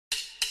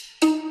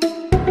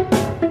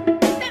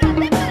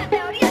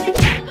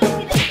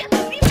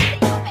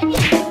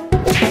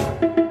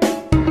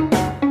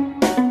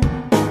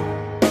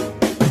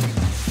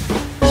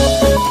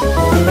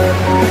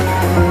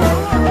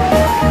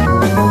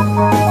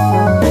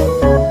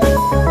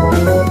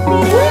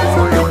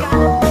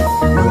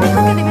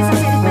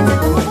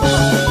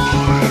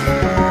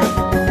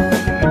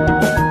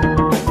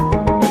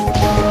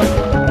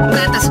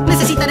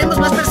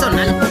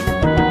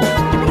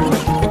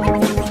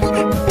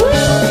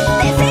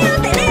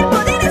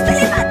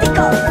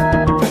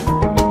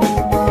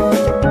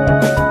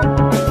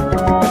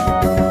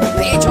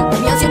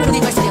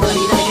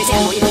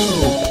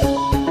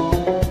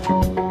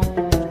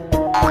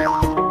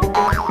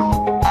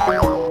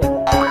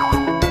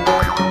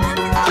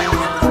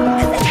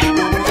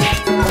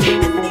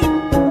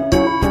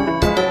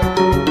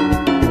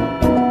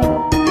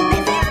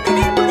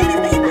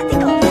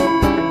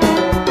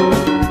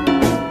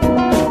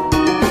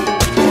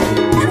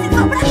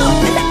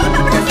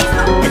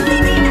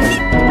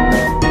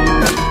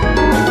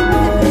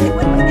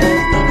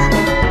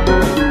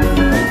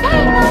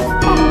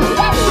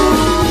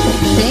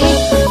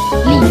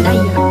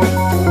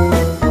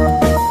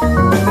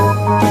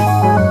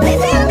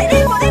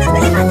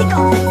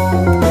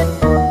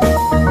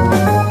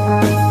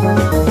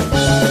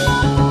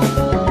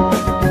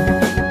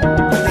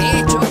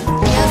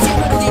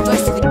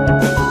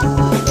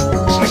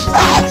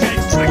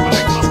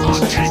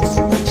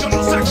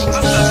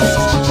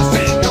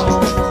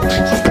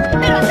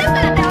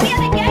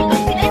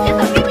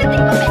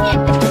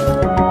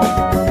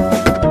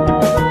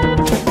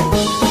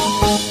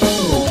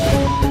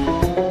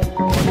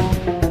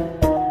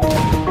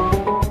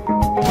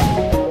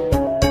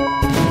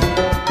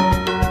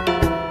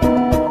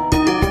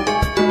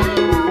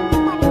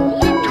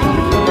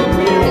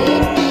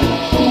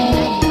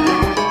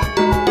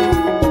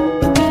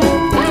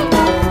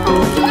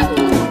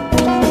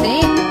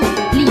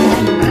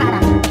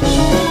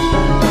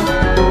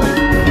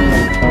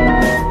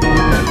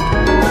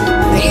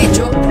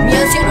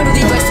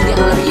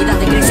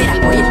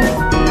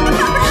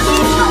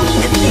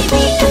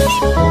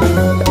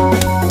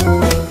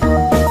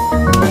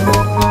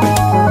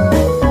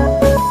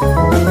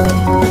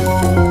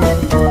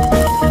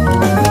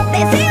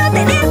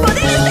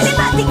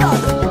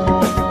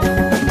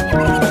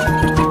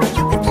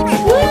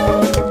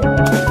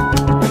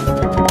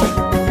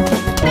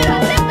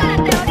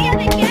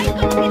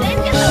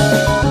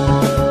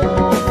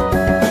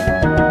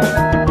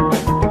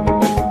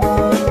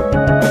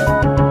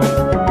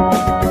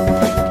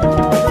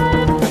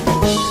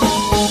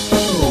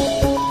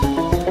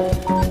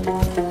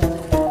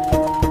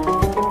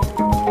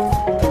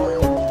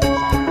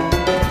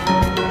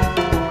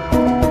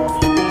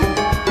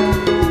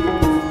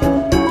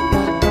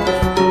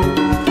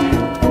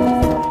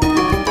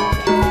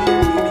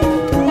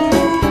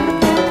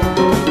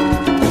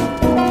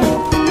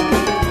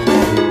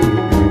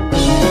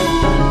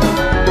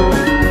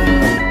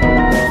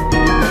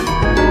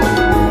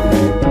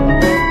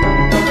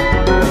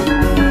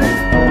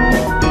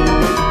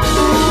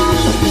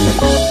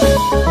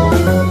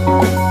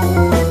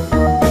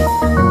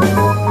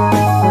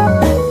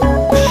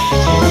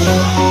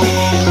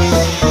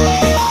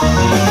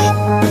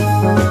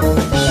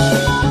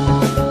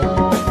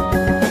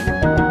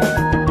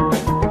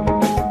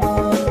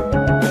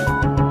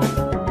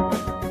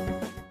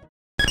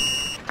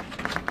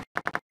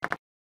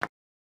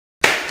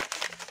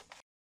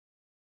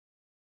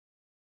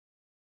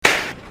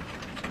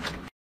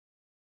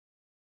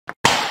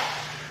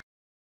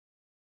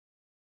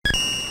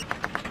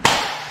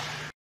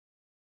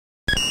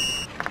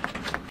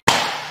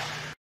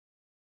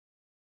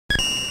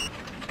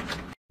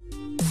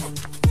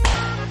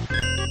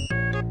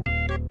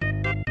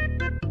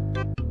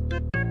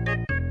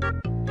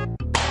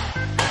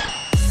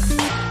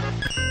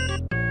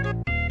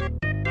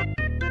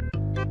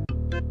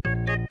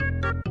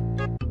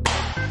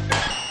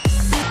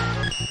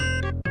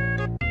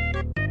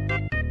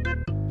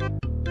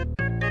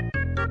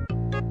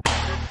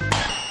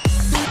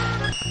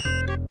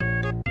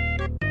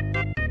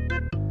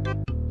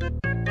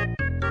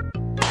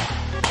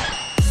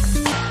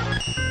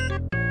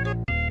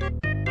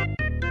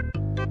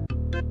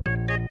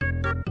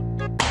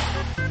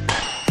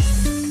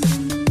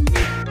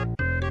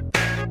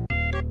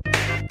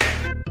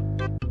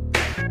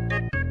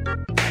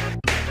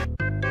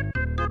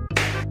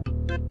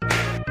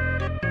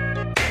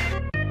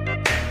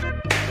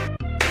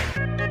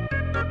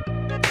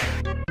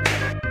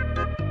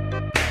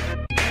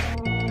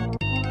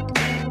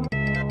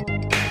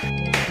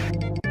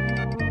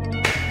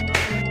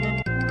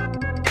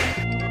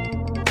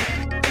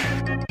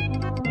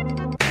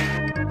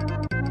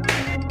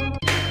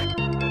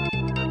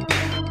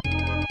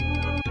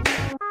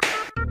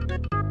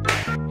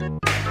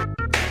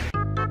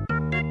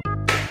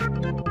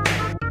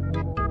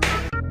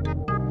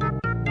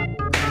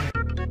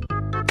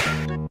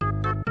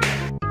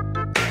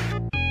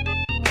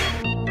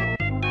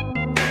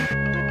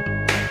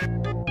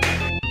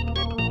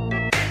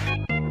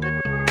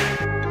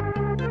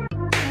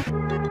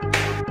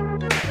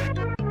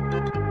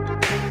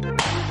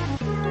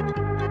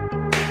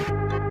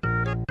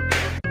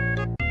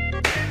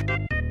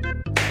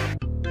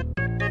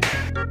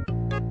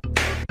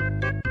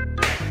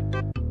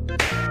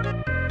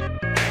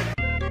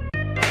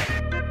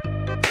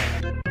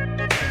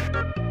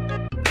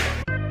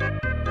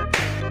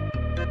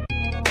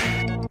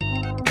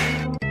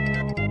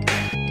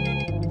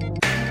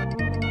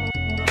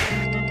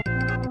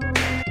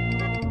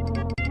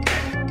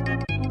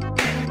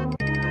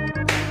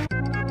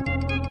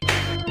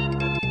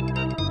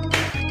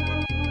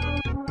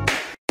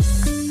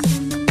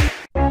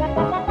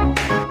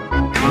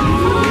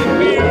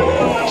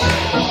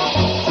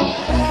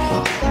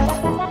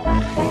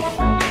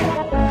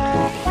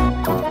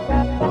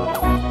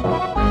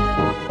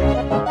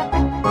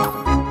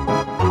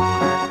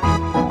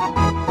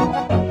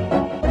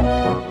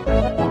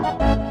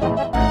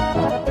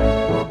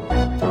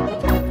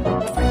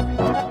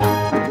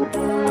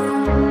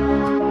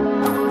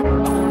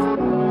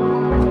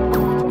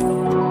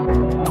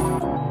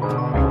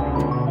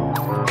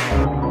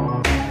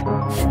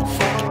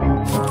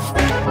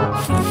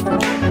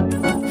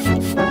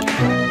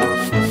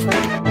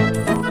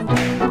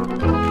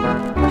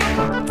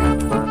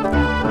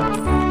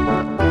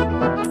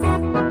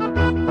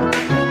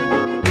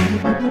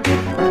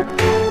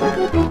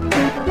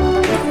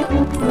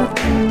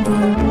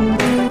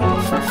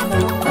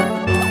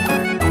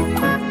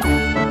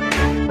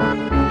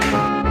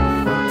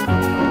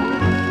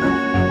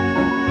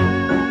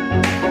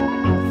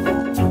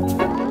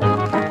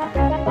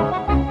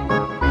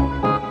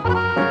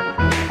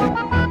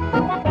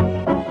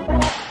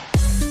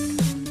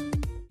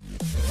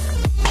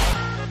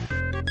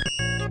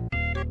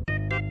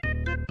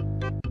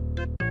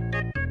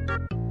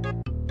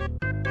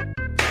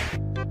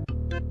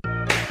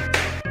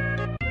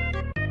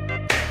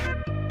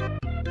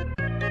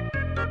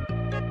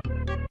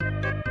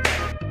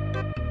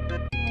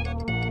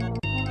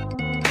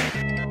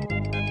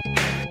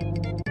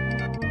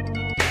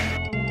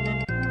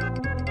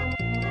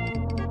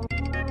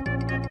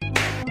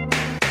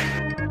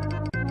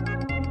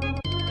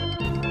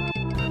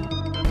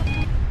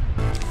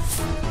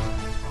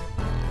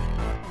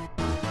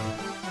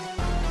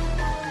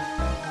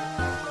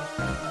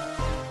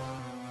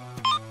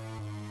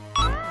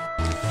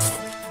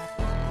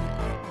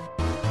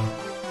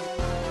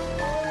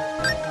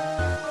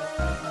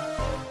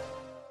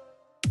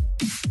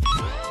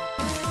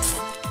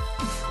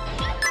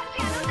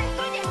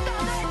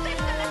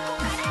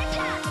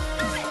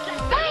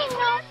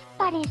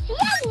parecía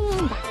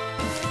linda.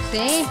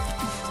 Sí,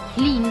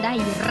 linda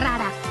y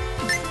rara.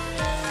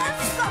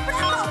 ¡Francisco,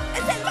 Franco!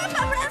 ¡Es el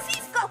Papa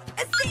Francisco!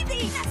 ¡Sí,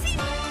 sí, así!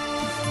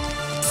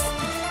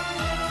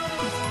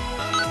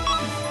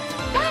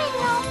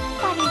 Bueno,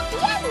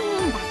 parecía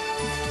linda.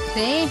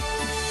 Sí,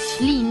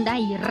 linda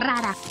y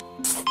rara.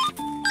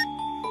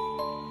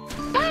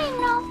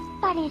 Bueno,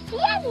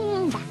 parecía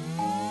linda.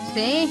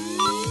 Sí,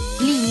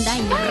 linda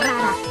y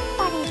rara.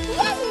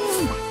 Parecía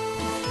linda.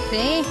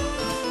 Sí,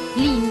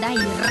 linda y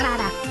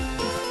rara.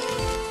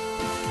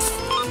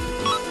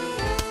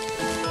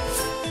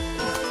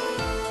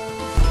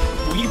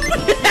 ¡Uy!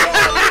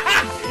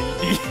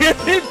 ¡El día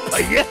del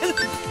payaso!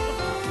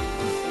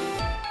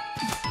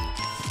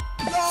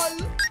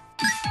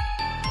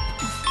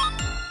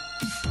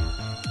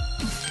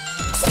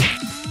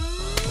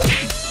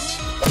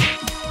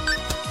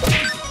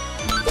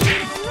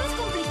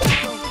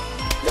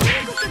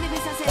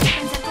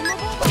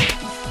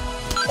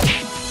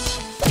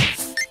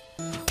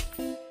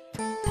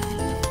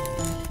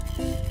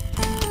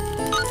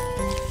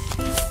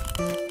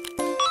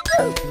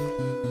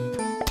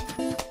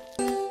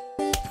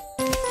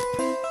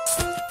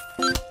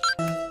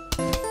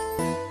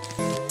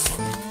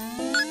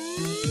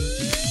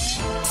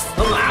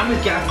 No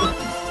mames, qué asco.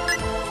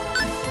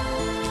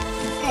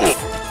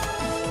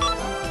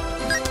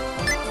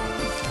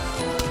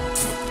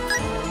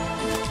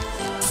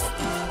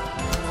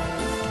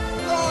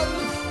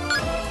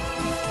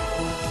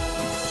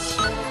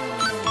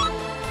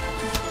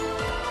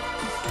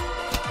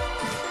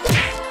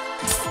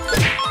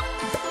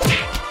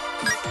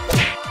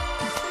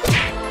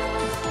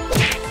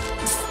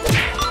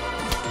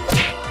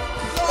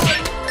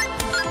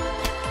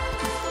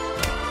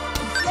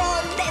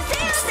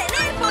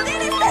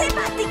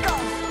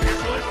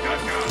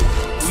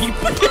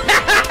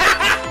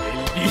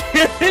 ¡El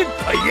día del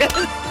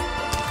payaso!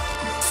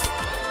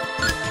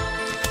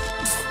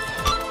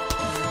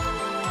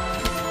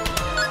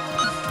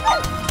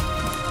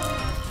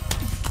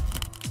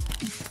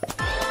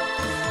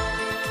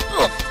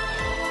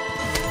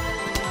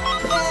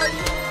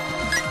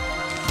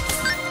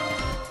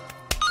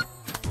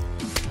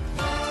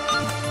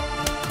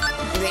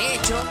 De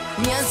hecho,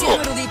 mi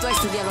anciano erudito ha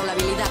estudiado la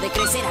habilidad de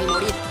crecer al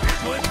morir.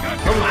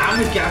 No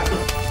mames, qué asco.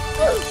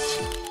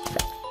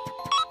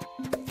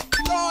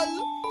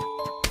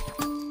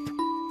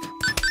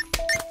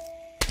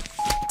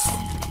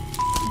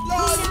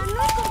 Mira,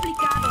 no es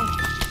complicado.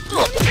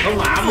 No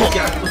mames, qué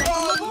asco.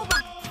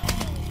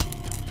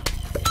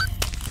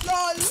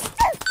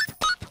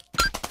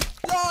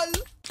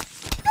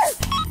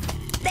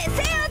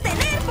 Deseo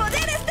tener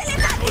poderes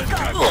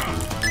telepáticos.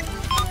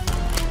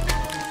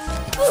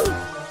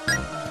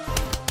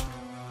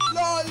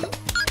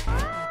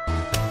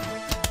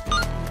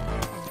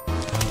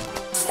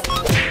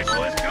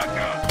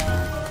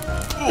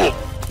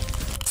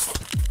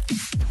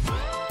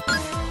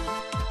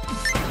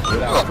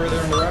 Without further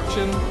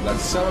interruption,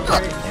 let's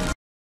celebrate and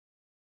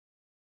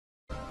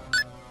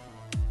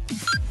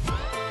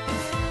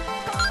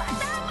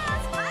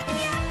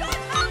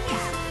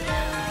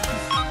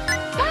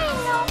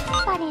Bueno,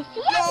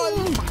 parecía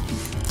linda.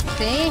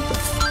 Sí,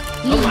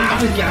 No linda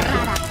mames, y qué asco.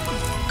 rara.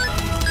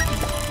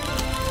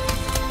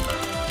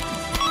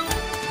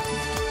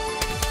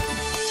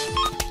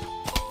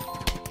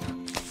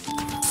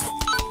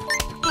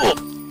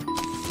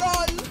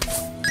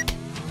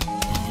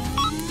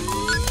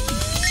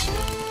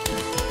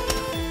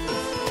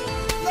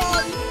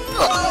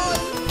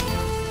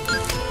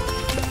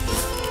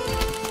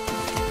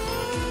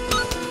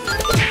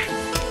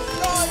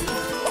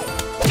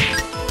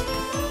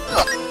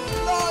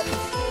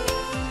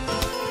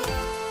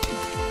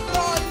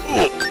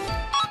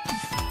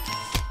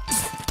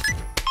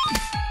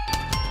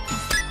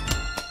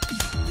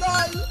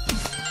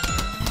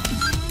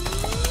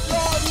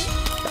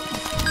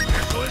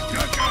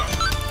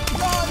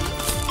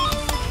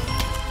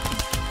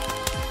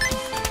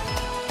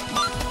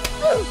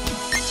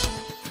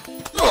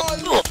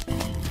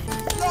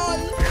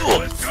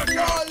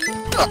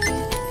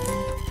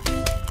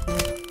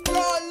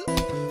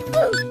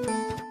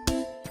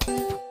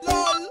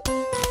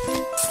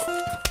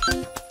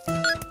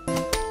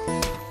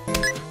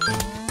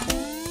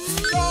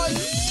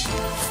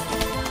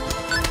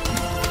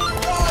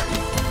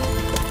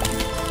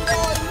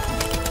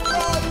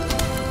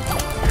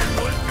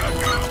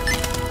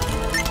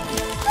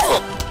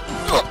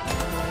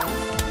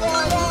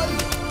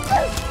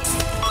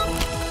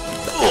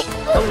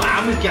 No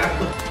mames, qué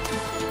asco.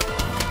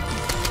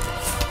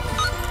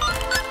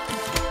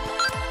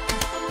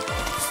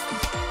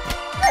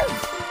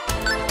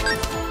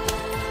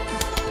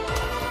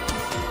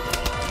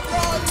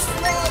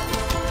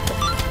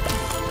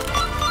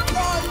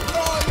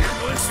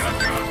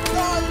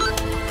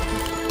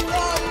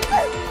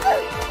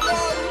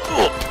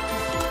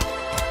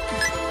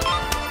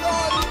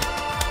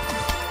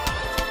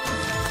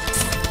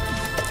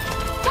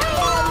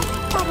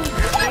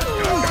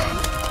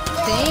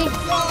 Sí,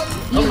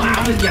 No linda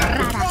mames, y qué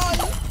asco. rara.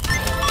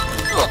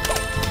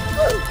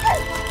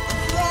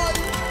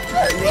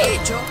 De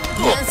hecho,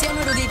 Mi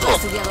anciano erudito ha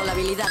estudiado la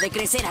habilidad de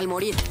crecer al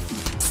morir.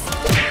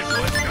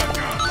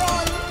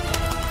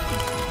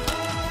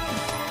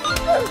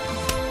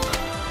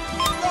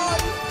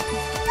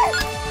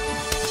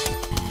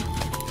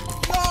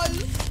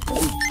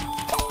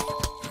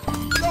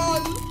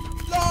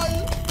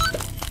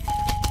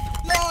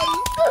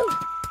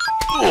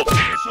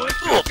 ¡Eso es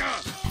caca!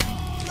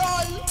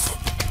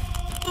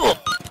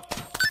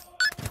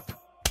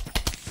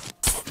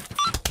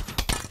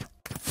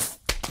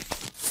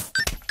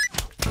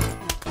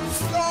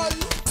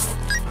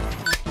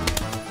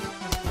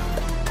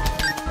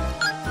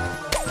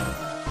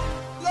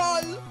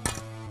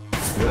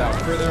 Without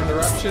further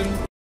interruption,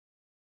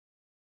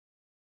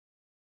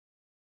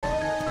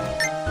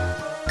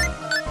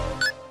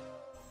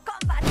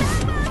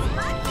 ¡Combatamos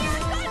magia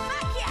con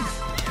magia!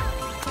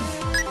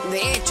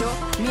 De hecho,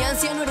 mi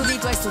anciano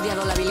erudito ha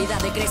estudiado la habilidad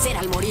de crecer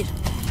al morir.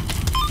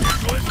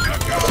 ¡Eso es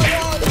caca!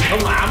 No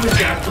mames,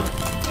 qué asco.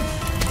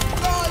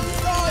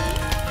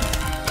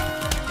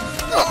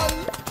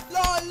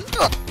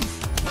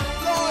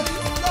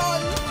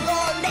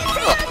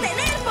 ¡Deseo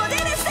tener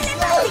poderes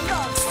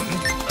telepáticos!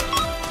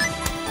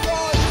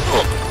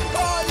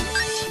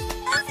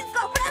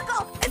 ¡Francisco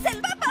Franco! ¡Es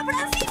el Papa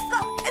Francisco!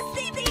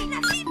 ¡Sí, Dina,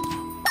 sí!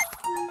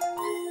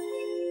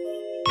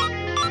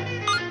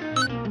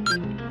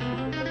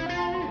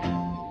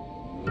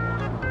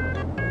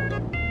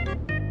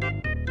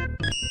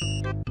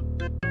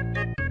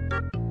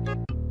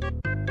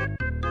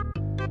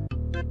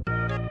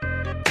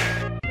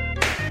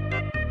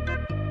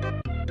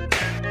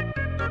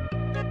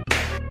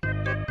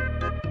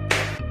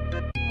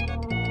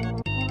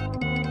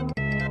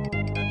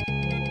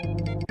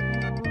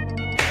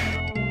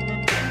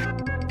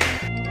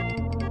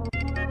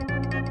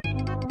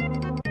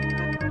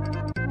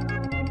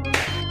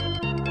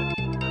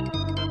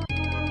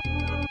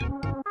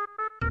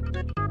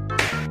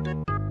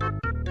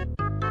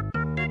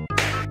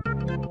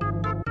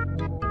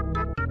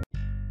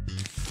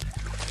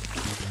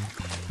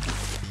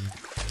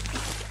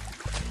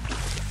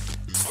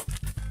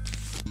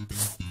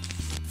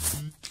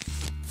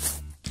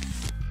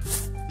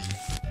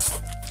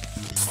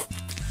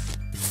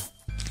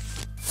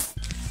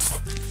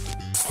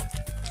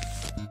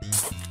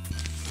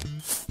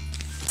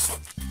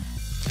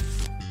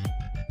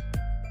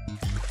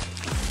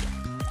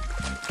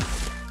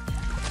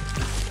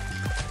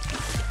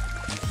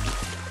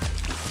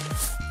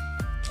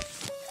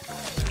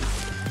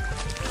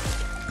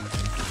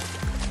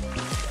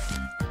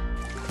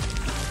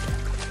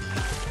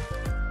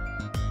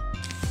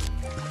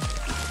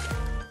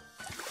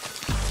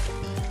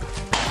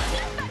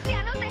 Los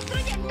marcianos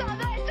destruyen todo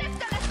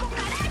excepto las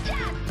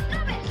cucarachas.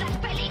 ¿No ves las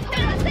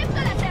películas?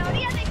 Acepto la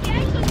teoría de que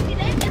hay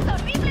coincidencias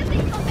horribles e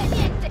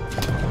inconvenientes.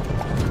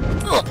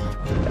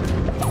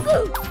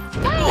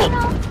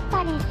 Bueno,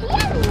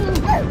 parecía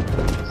linda.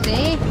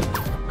 Sí,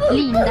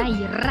 linda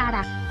y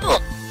rara.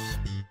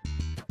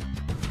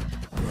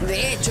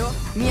 De hecho,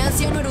 mi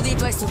anciano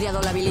erudito ha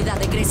estudiado la habilidad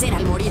de crecer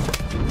al morir.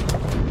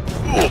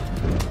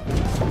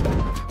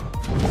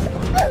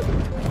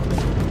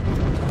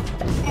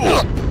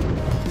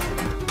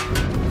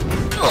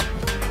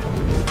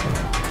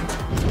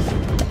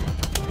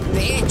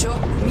 De hecho,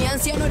 mi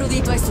anciano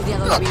erudito ha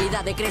estudiado la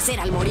habilidad de crecer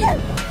al morir.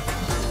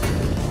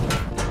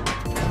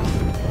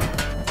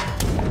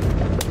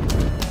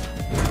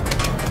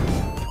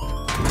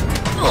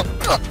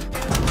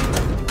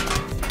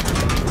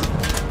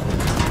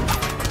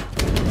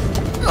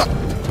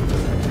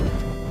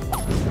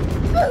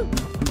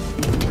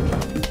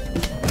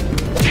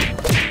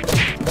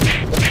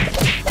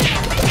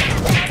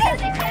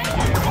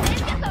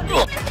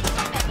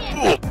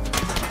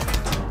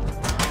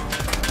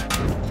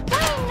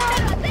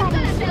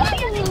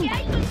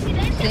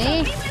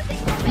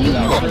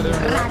 without further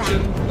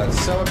interruption, let's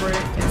celebrate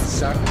and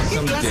suck ¿Qué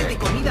some clase de dick.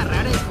 comida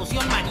rara es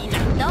fusión marina?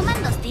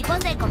 Toman dos tipos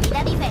de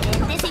comida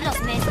diferentes y los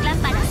mezclan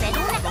para hacer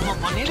una. ¿Como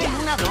poner en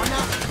una dona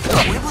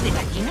huevo de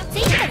gallina?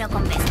 Sí, pero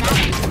con pescado.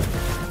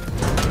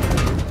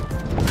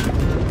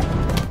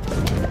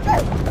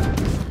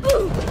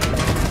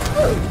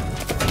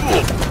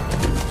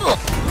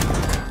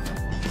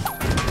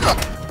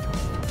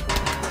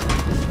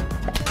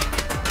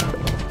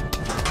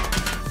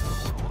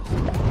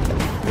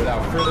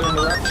 Without further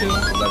interruption,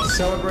 let's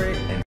celebrate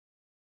and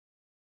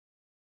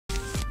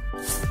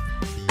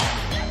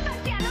Los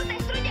marcianos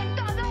destruyen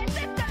todo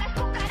excepto las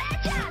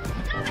cucarachas.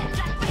 ¿No ves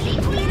las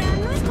películas? Mira,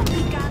 no es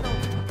complicado.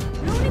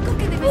 Lo único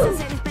que debes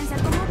hacer es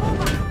pensar como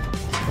boba.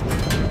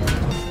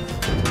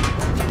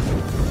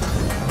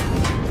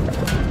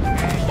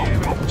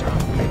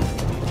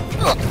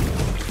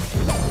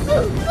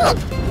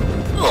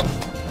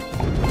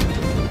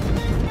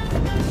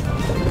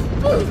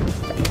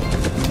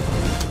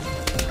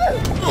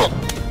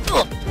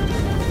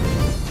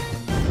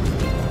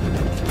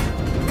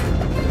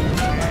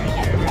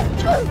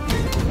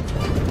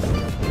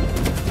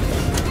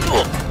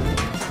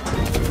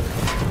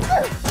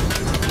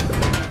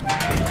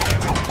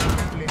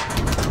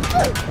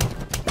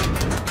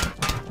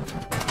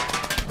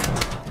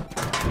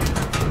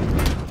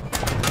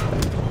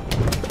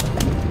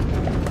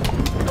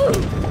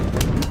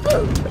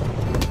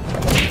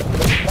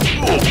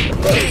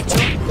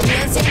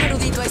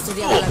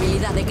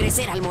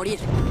 crecer al morir.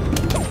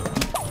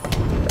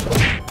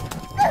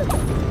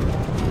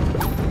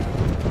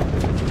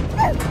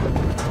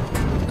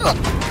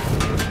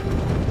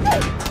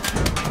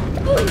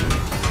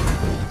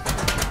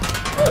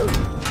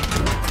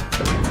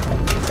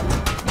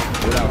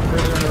 Without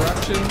further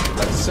interruption,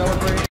 let's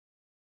celebrate.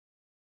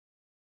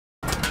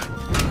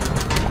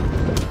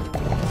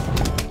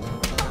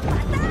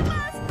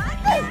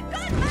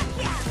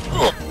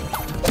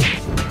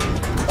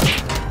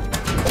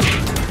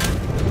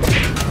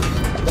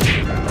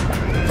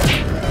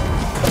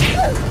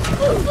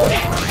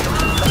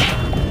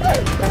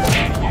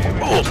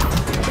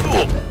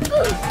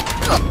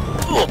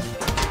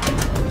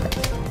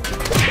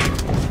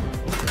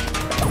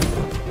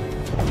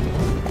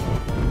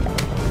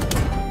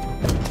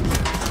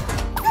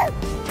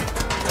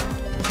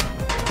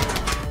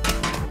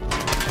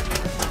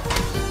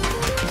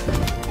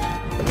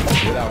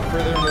 Without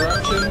further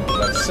interruption,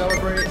 let's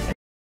celebrate.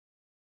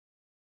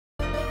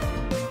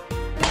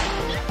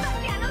 Los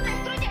marcianos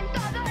destruyen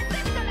todo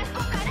excepto las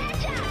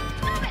cucarachas.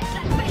 ¿No ves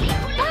las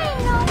películas?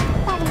 Bueno,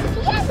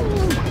 parecías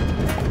linda.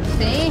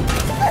 Sí,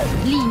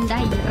 linda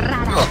y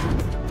rara.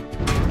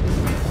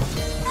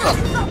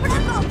 ¡Francisco,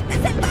 Franco!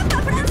 ¡Es el Papa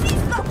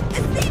Francisco!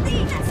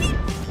 ¡Stevie! ¡Así!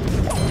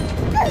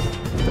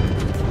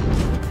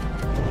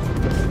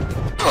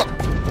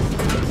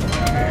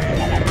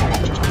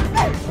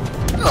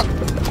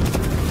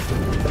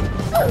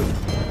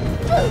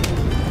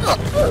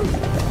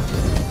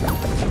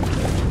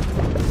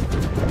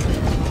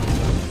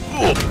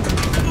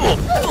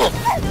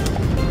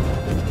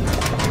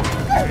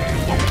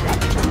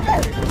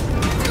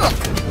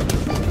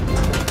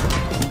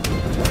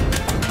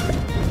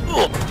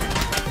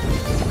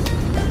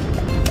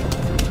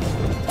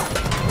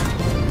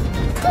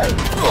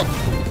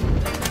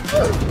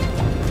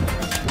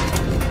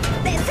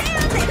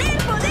 ¡Deseo tener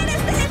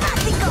poderes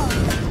telepáticos!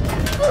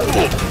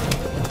 Sí,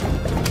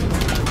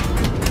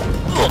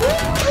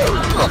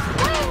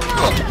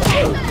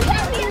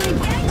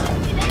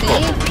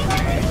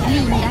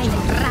 linda y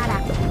rara.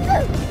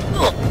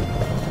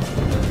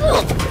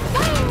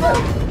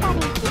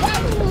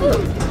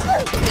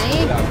 Sí,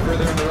 Without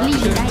further interruption,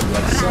 linda y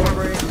let's rara.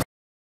 celebrate.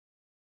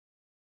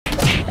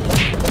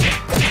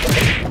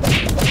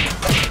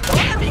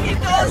 ¡Hola,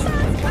 amiguitos!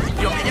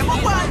 Yo me llamo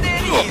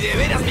Wander y de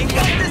veras me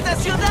encanta esta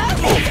ciudad.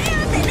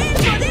 ¡Deseo tener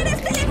poderes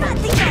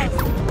telepáticos!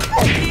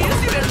 Y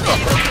es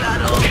divertido,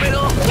 claro, pero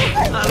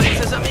a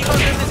veces, amigos,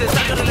 es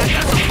necesario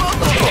relajarse un poco.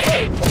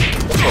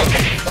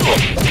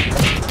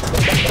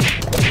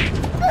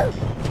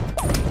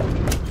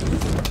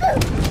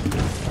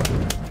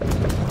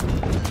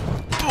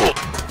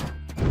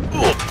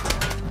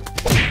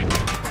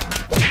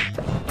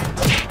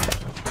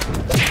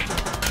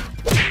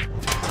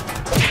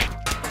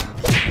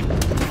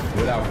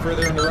 Without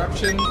further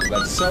interruption,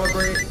 let's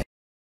celebrate.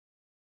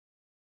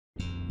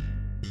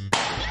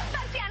 Los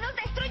marcianos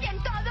destruyen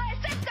todo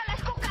excepto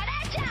las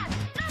cucarachas.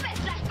 ¿No ves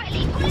las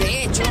películas?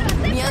 De hecho,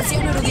 mi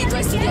anciano erudito ha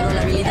estudiado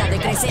la habilidad de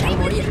crecer al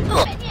morir.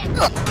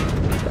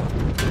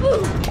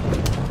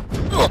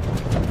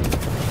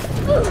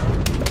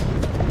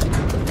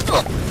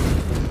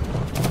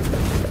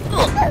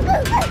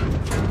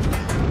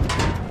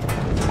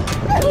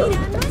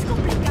 Mira, no es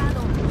complicado.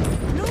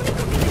 Lo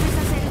único que debes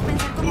hacer es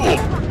pensar como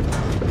boba.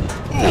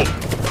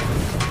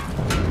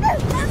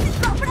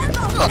 ¡Francisco,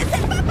 Franco! ¡Es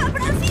el Papa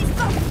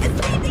Francisco!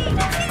 ¡Stevie!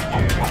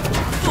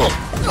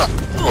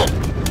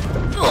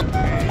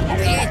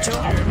 De hecho,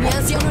 mi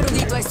anciano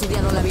erudito ha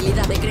estudiado la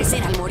habilidad de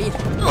crecer al morir.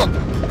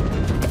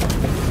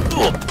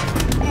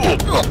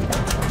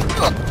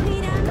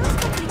 Mira, no es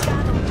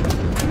complicado.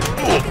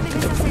 Lo único que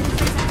debes hacer es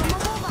pensar como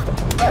boba.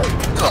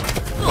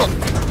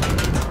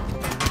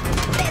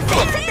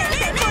 ¡Deseo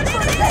tener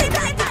poderes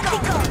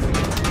telepáticos!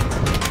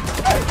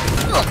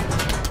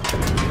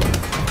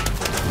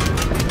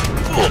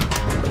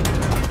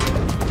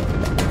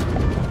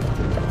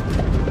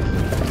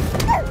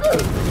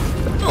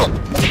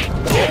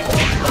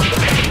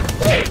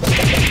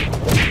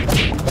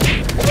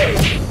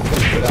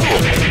 Without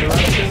further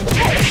interruption,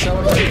 let's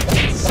celebrate.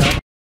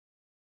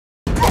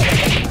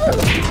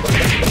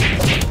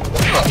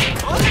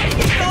 ¡Hola,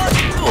 amiguitos!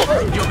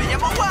 Yo me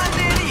llamo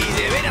Wander y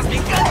de veras me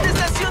encanta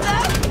esta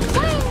ciudad.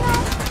 Bueno,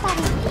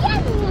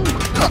 parecías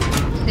linda.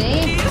 Y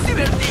Sí, es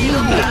divertido,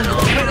 claro,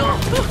 pero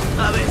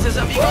a veces,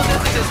 amigos,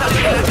 es necesario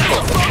relajarse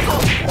un poco.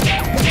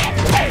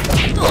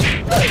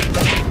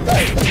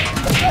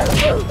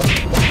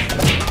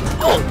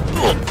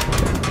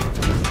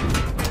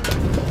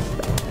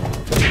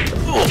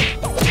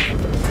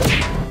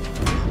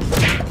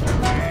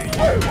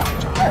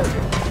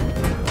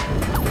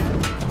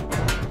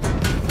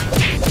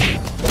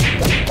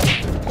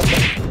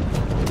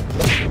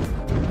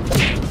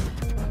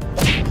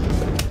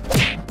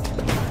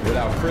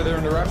 Without further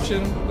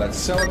interruption, let's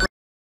celebrate.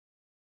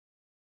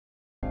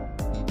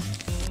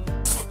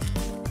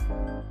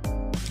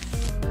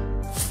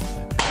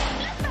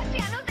 Los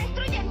marcianos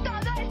destruyen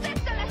todo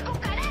excepto las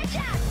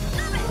cucarachas.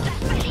 ¿No ves las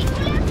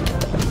películas?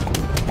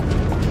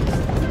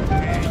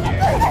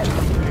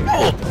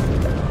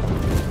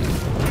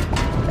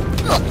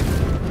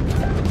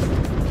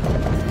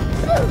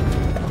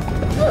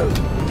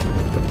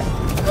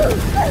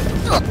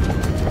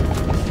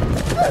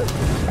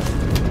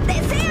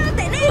 ¡Deseo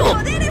tener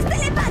poderes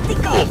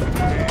telepáticos!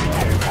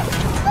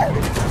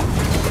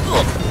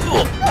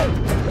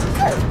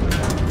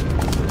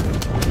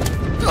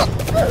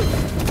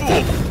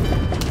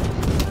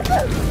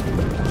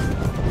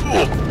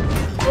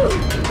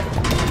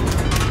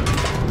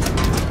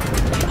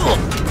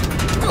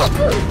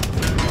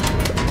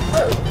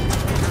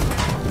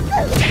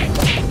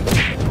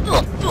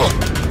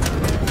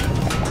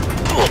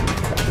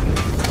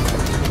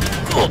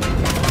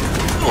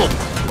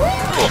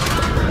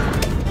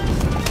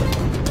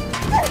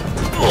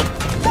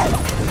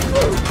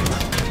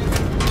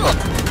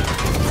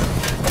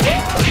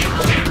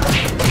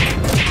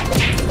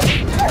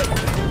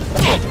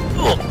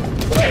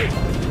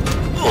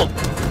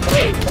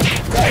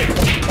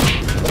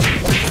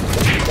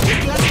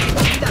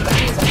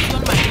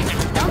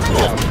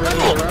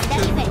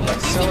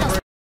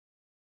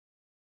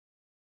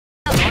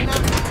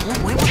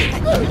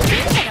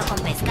 Pero con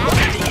pescado.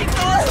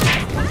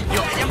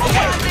 Yo me llamo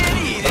Walter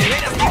y de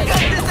veras me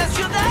encanta esta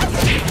ciudad.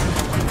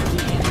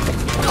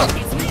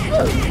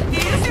 Y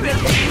es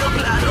divertido,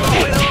 claro,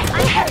 pero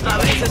a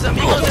veces,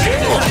 amigos, es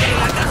necesario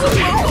relajarse un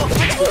poco.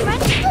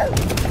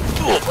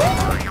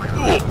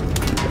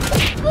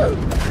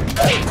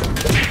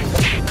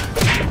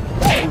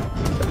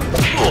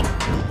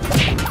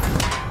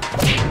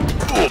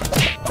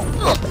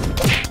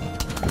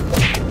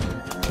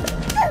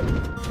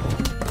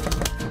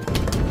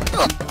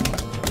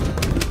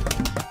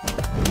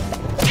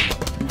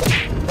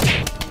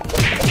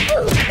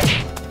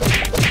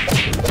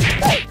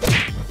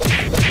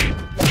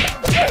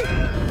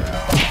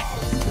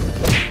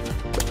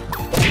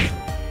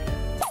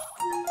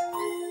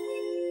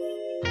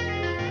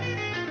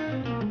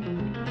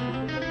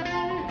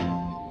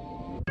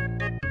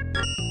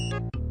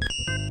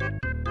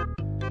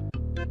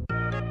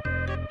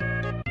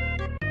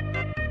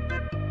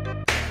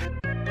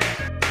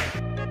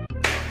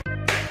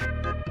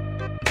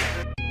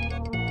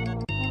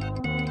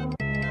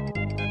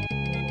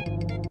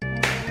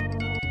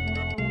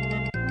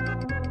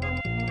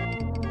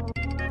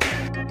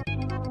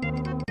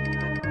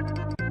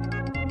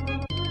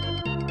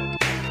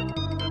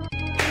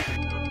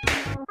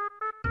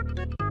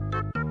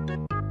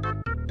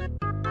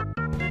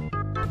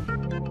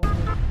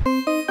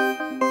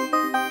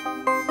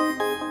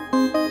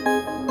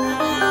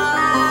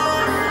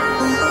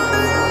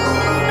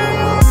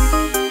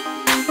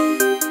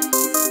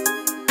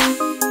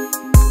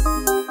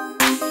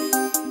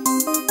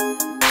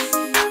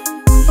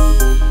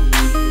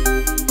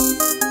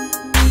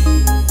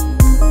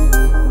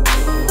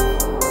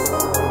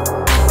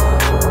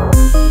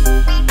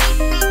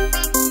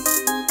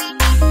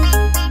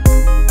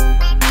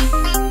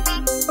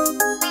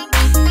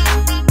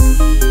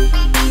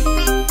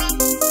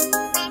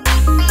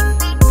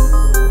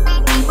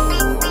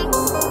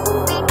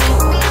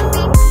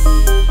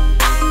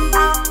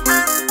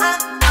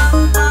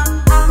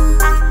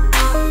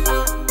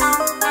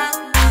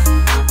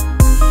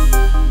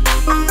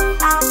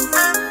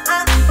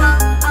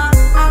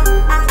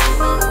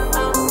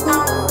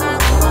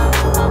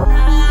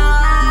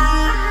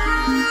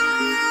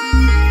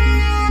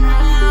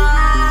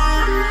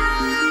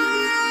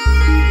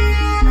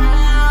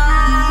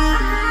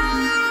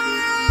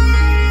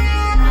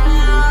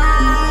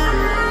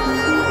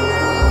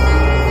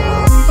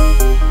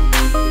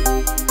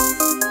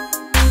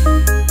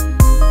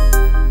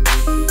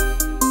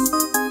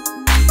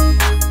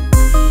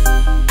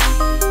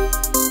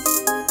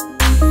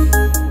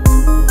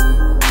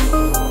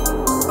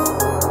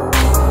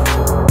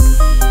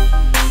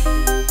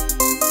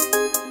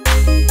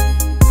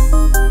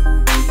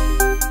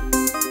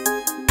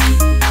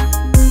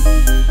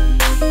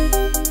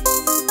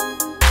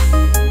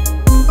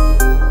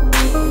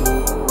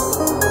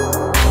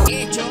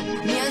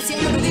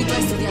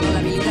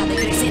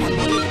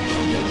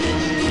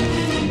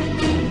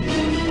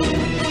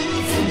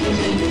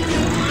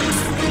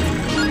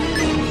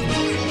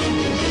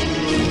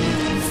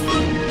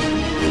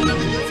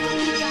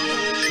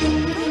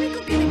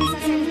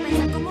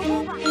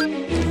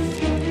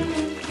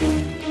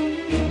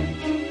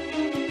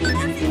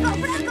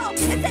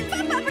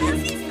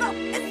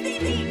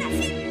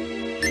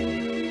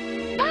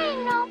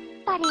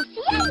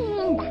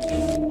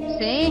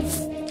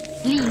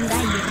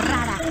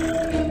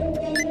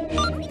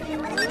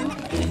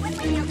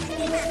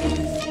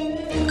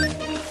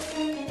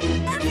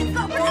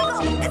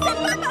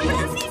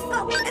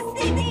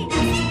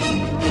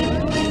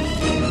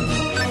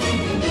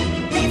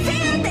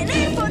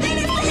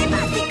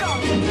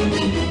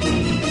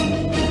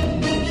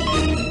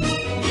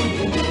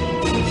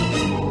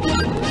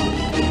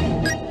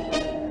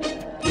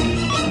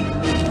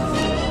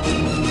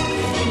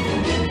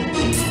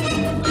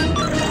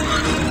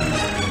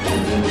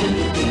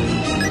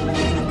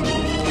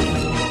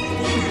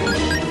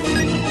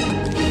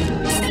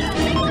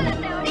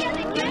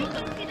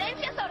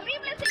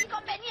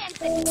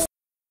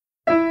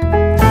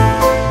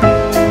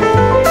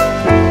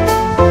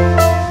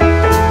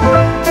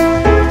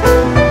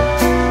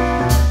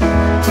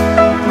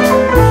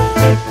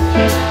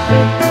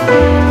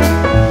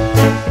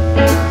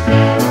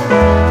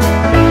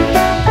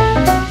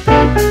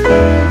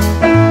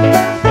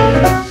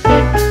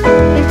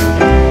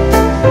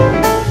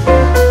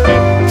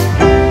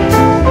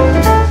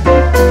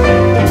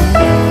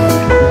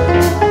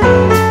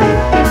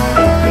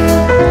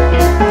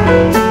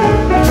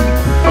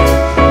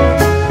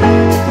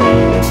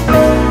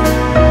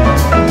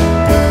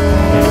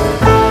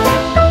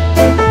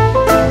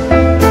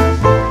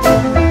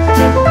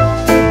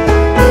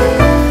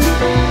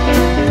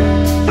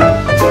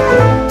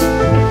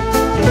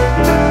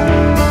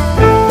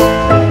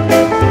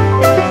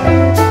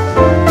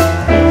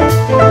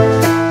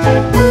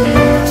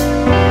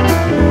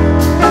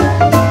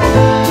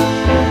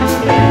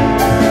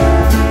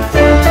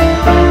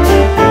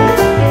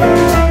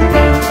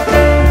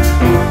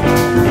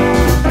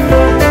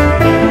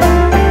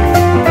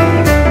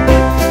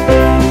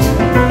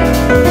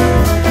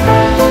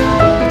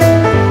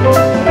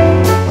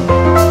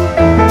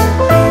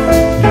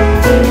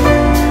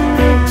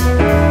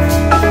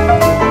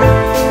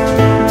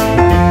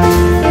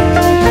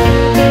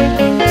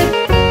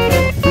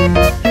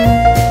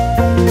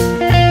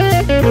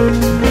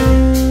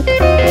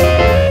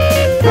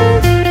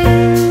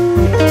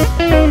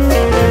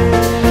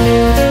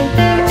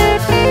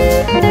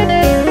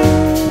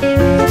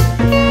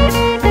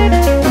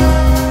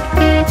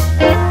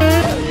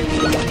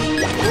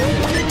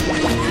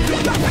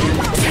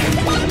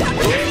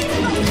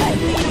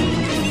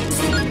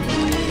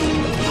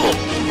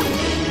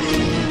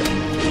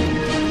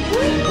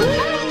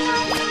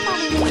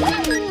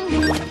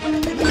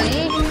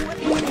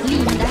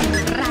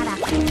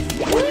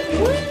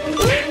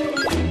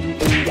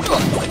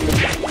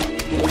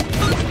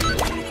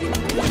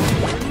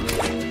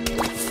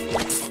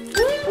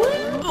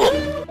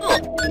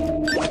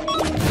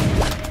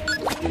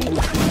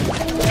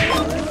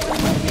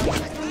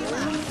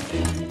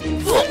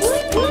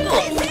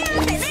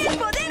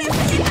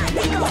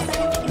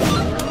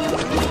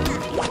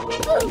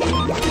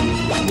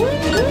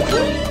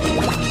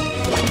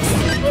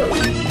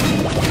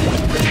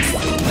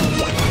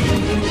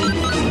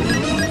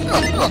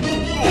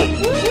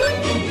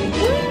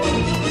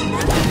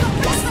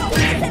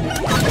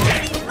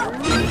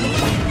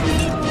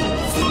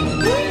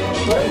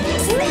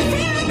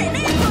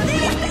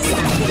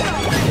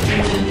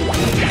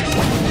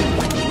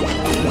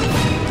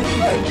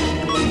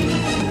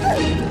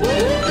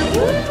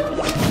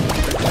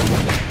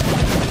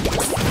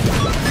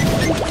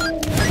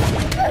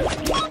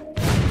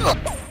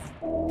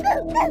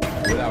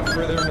 Without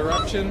further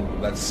interruption,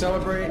 let's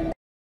celebrate.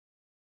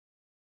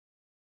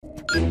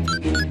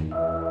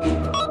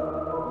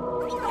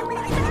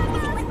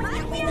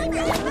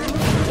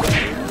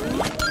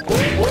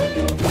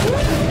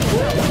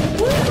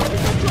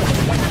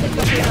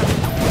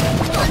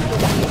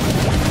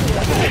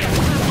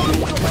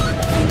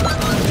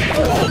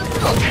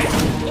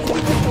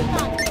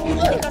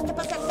 Dejaste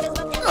pasar 3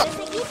 bateadores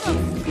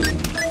seguidos.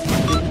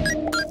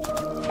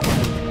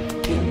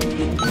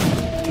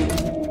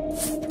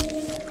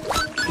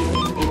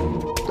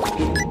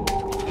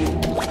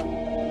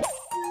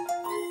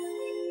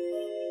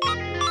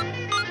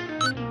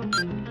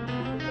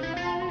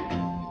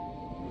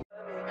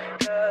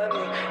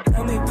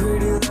 Tell me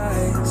pretty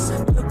lies,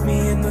 look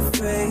me in the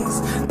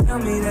face. Tell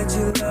me that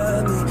you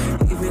love me,